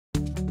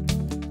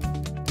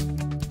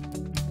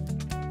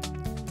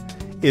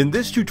In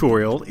this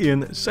tutorial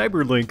in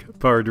CyberLink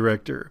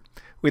PowerDirector,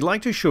 we'd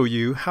like to show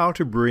you how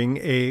to bring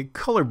a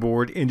color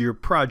board into your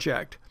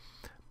project,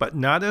 but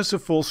not as a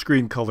full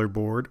screen color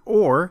board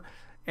or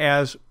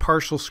as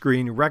partial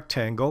screen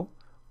rectangle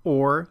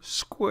or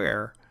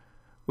square.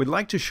 We'd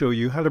like to show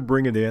you how to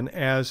bring it in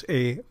as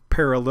a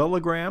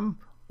parallelogram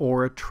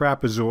or a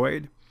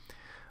trapezoid.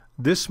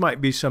 This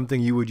might be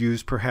something you would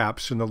use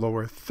perhaps in the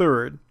lower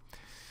third.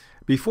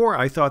 Before,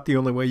 I thought the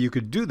only way you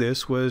could do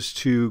this was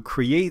to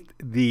create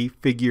the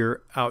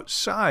figure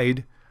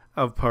outside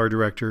of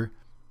PowerDirector,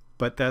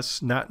 but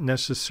that's not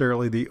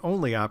necessarily the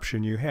only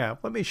option you have.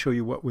 Let me show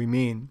you what we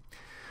mean.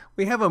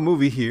 We have a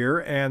movie here,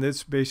 and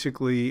it's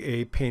basically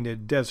a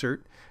painted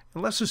desert,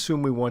 and let's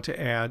assume we want to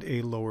add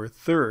a lower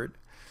third.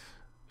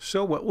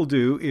 So what we'll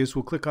do is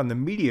we'll click on the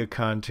media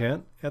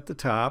content at the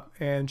top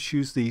and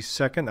choose the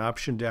second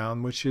option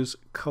down, which is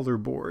color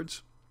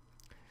boards.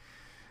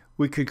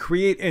 We could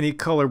create any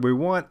color we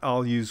want.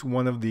 I'll use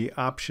one of the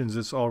options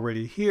that's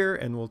already here,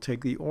 and we'll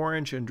take the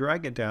orange and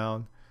drag it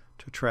down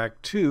to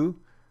track 2,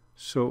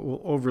 so it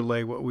will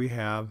overlay what we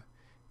have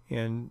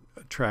in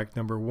track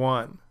number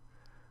 1.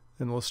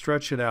 Then we'll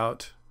stretch it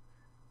out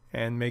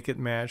and make it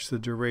match the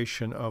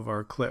duration of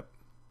our clip.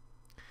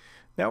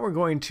 Now we're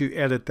going to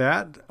edit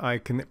that. I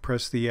can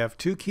press the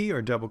F2 key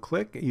or double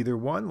click. Either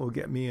one will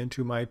get me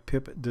into my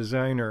pip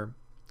designer.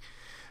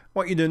 I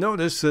want you to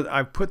notice that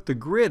I've put the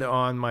grid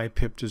on my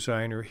pip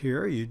designer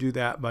here. You do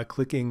that by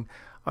clicking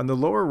on the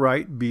lower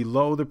right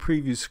below the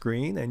preview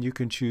screen, and you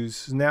can choose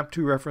Snap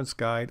to Reference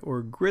Guide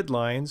or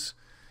Gridlines,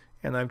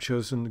 and I've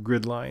chosen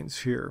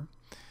Gridlines here.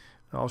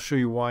 I'll show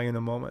you why in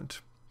a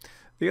moment.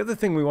 The other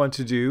thing we want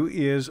to do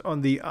is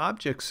on the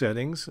object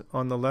settings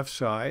on the left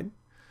side,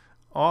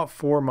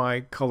 for my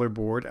color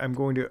board, I'm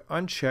going to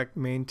uncheck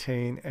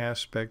Maintain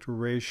Aspect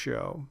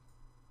Ratio.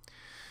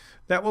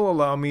 That will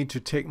allow me to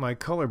take my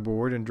color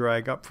board and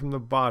drag up from the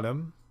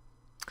bottom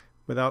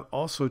without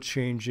also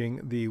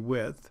changing the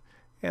width,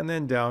 and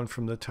then down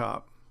from the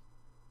top.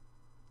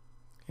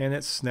 And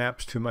it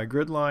snaps to my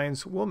grid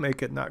lines. We'll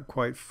make it not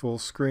quite full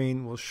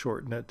screen. We'll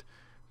shorten it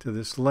to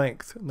this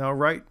length. Now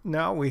right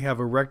now we have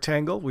a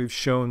rectangle. We've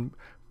shown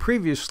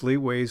previously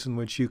ways in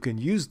which you can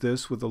use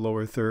this with the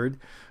lower third,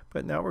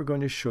 but now we're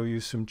going to show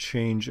you some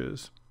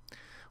changes.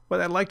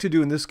 What I'd like to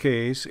do in this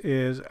case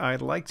is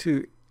I'd like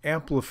to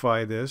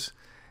amplify this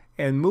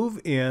and move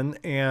in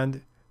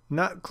and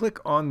not click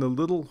on the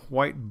little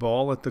white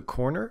ball at the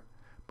corner,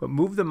 but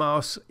move the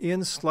mouse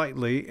in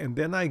slightly, and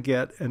then I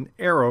get an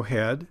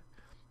arrowhead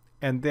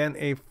and then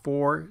a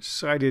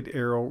 4-sided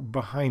arrow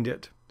behind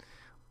it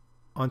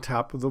on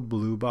top of the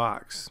blue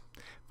box.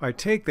 If I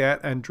take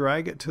that and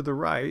drag it to the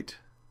right,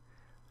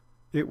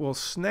 it will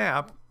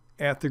snap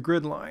at the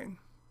grid line.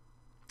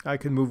 I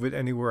can move it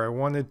anywhere I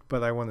wanted,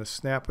 but I want to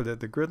snap it at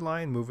the grid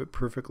line, move it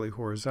perfectly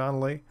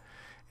horizontally,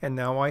 and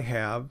now I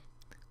have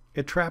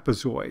a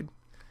trapezoid.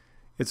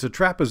 It's a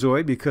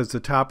trapezoid because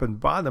the top and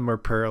bottom are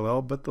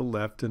parallel, but the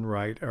left and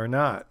right are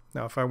not.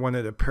 Now if I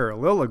wanted a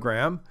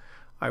parallelogram,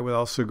 I would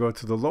also go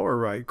to the lower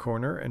right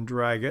corner and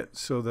drag it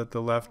so that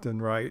the left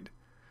and right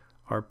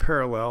are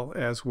parallel,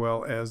 as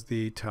well as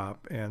the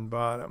top and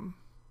bottom.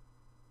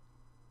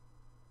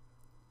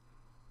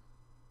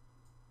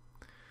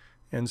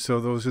 And so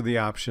those are the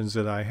options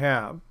that I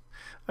have.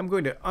 I'm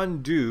going to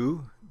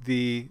undo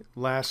the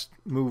last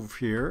move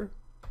here,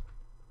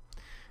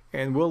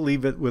 and we'll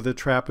leave it with a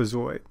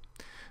trapezoid.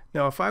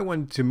 Now if I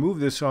wanted to move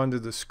this onto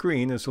the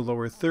screen as a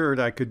lower third,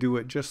 I could do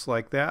it just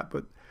like that,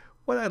 but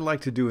what I'd like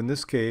to do in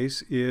this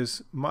case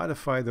is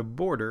modify the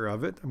border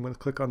of it. I'm going to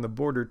click on the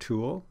border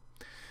tool,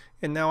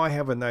 and now I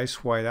have a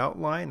nice white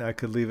outline. I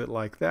could leave it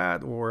like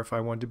that, or if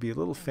I wanted to be a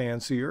little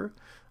fancier,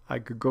 I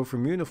could go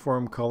from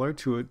uniform color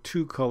to a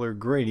 2-color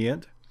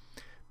gradient.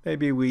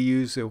 Maybe we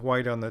use a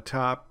white on the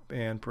top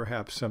and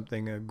perhaps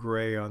something a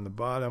gray on the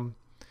bottom,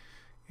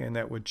 and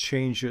that would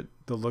change it,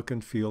 the look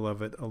and feel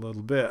of it a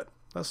little bit.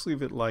 Let's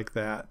leave it like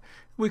that.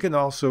 We can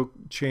also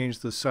change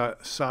the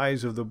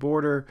size of the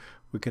border.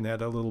 We can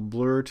add a little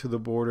blur to the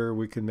border.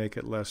 We can make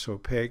it less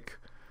opaque.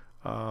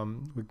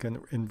 We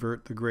can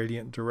invert the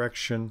gradient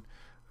direction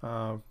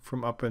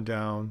from up and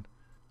down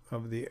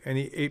of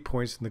any 8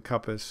 points in the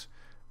compass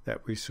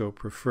that we so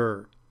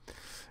prefer.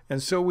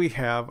 And so we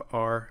have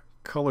our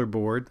color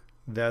board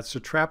that's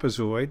a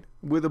trapezoid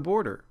with a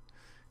border.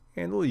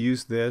 And we'll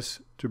use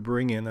this to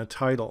bring in a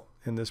title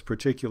in this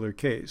particular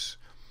case.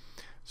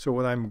 So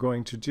what I'm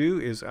going to do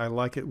is, I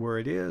like it where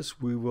it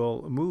is. We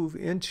will move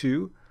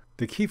into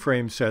the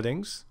keyframe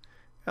settings,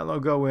 and I'll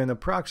go in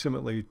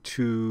approximately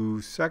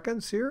 2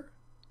 seconds here.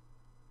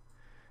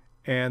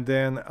 And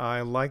then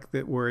I like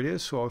it where it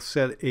is, so I'll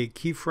set a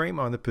keyframe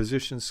on the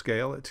position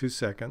scale at 2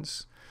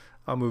 seconds.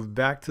 I'll move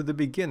back to the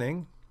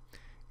beginning,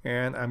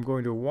 and I'm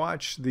going to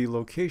watch the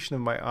location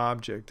of my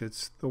object.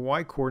 It's the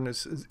y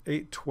coordinates is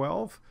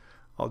 812.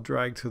 I'll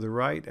drag to the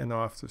right and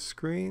off the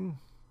screen,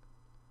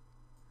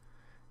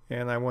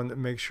 and I want to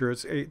make sure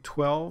it's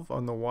 812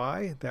 on the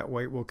y. That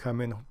way it will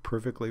come in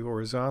perfectly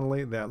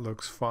horizontally. That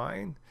looks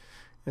fine.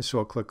 And so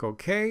I'll click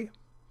OK.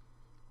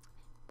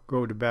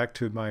 go back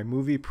to my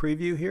movie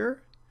preview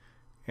here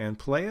and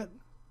play it.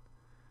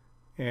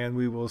 And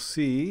we will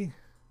see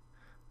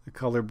the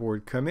color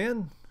board come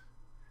in.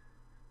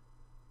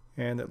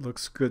 And it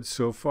looks good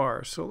so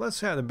far. So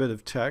let's add a bit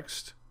of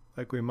text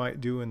like we might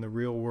do in the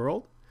real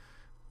world.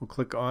 We'll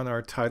click on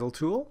our title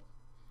tool.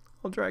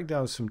 I'll drag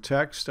down some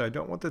text. I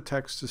don't want the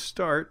text to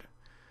start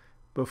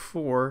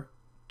before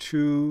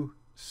 2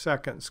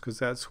 seconds because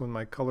that's when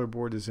my color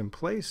board is in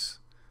place.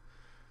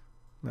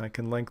 And I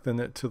can lengthen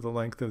it to the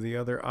length of the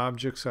other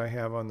objects I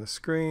have on the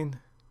screen.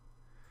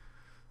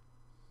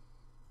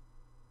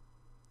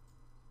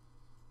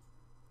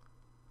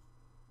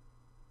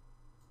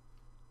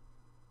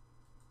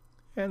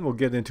 And we'll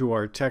get into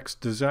our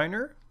text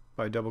designer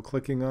by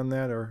double-clicking on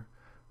that or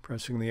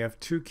pressing the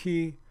F2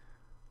 key.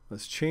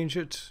 Let's change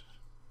it.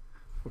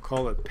 We'll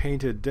call it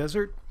Painted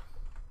Desert.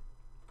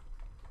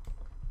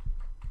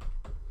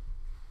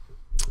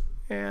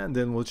 And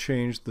then we'll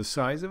change the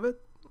size of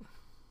it.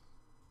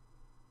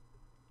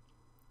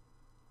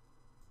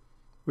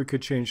 We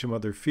could change some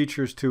other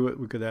features to it.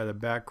 We could add a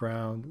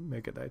background,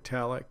 make it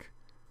italic.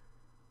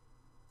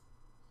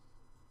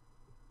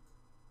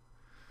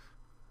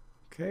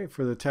 Okay,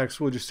 for the text,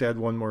 we'll just add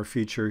one more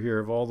feature here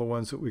of all the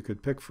ones that we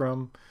could pick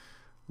from.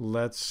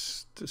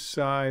 Let's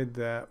decide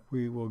that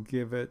we will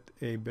give it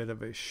a bit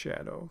of a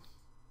shadow.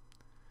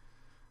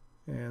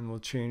 And we'll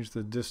change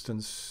the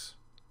distance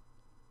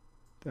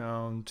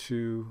down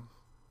to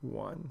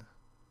 1,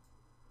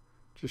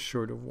 just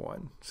short of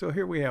 1. So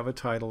here we have a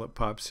title that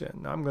pops in.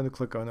 Now I'm going to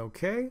click on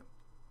OK.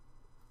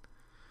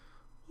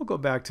 We'll go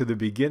back to the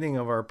beginning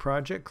of our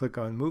project, click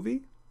on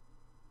Movie.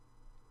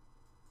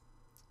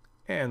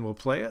 And we'll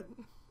play it.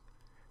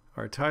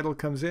 Our title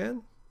comes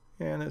in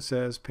and it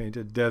says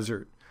Painted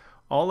Desert.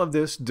 All of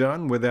this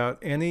done without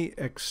any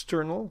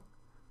external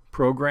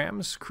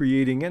programs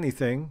creating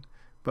anything,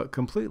 but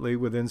completely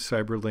within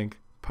CyberLink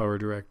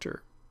PowerDirector.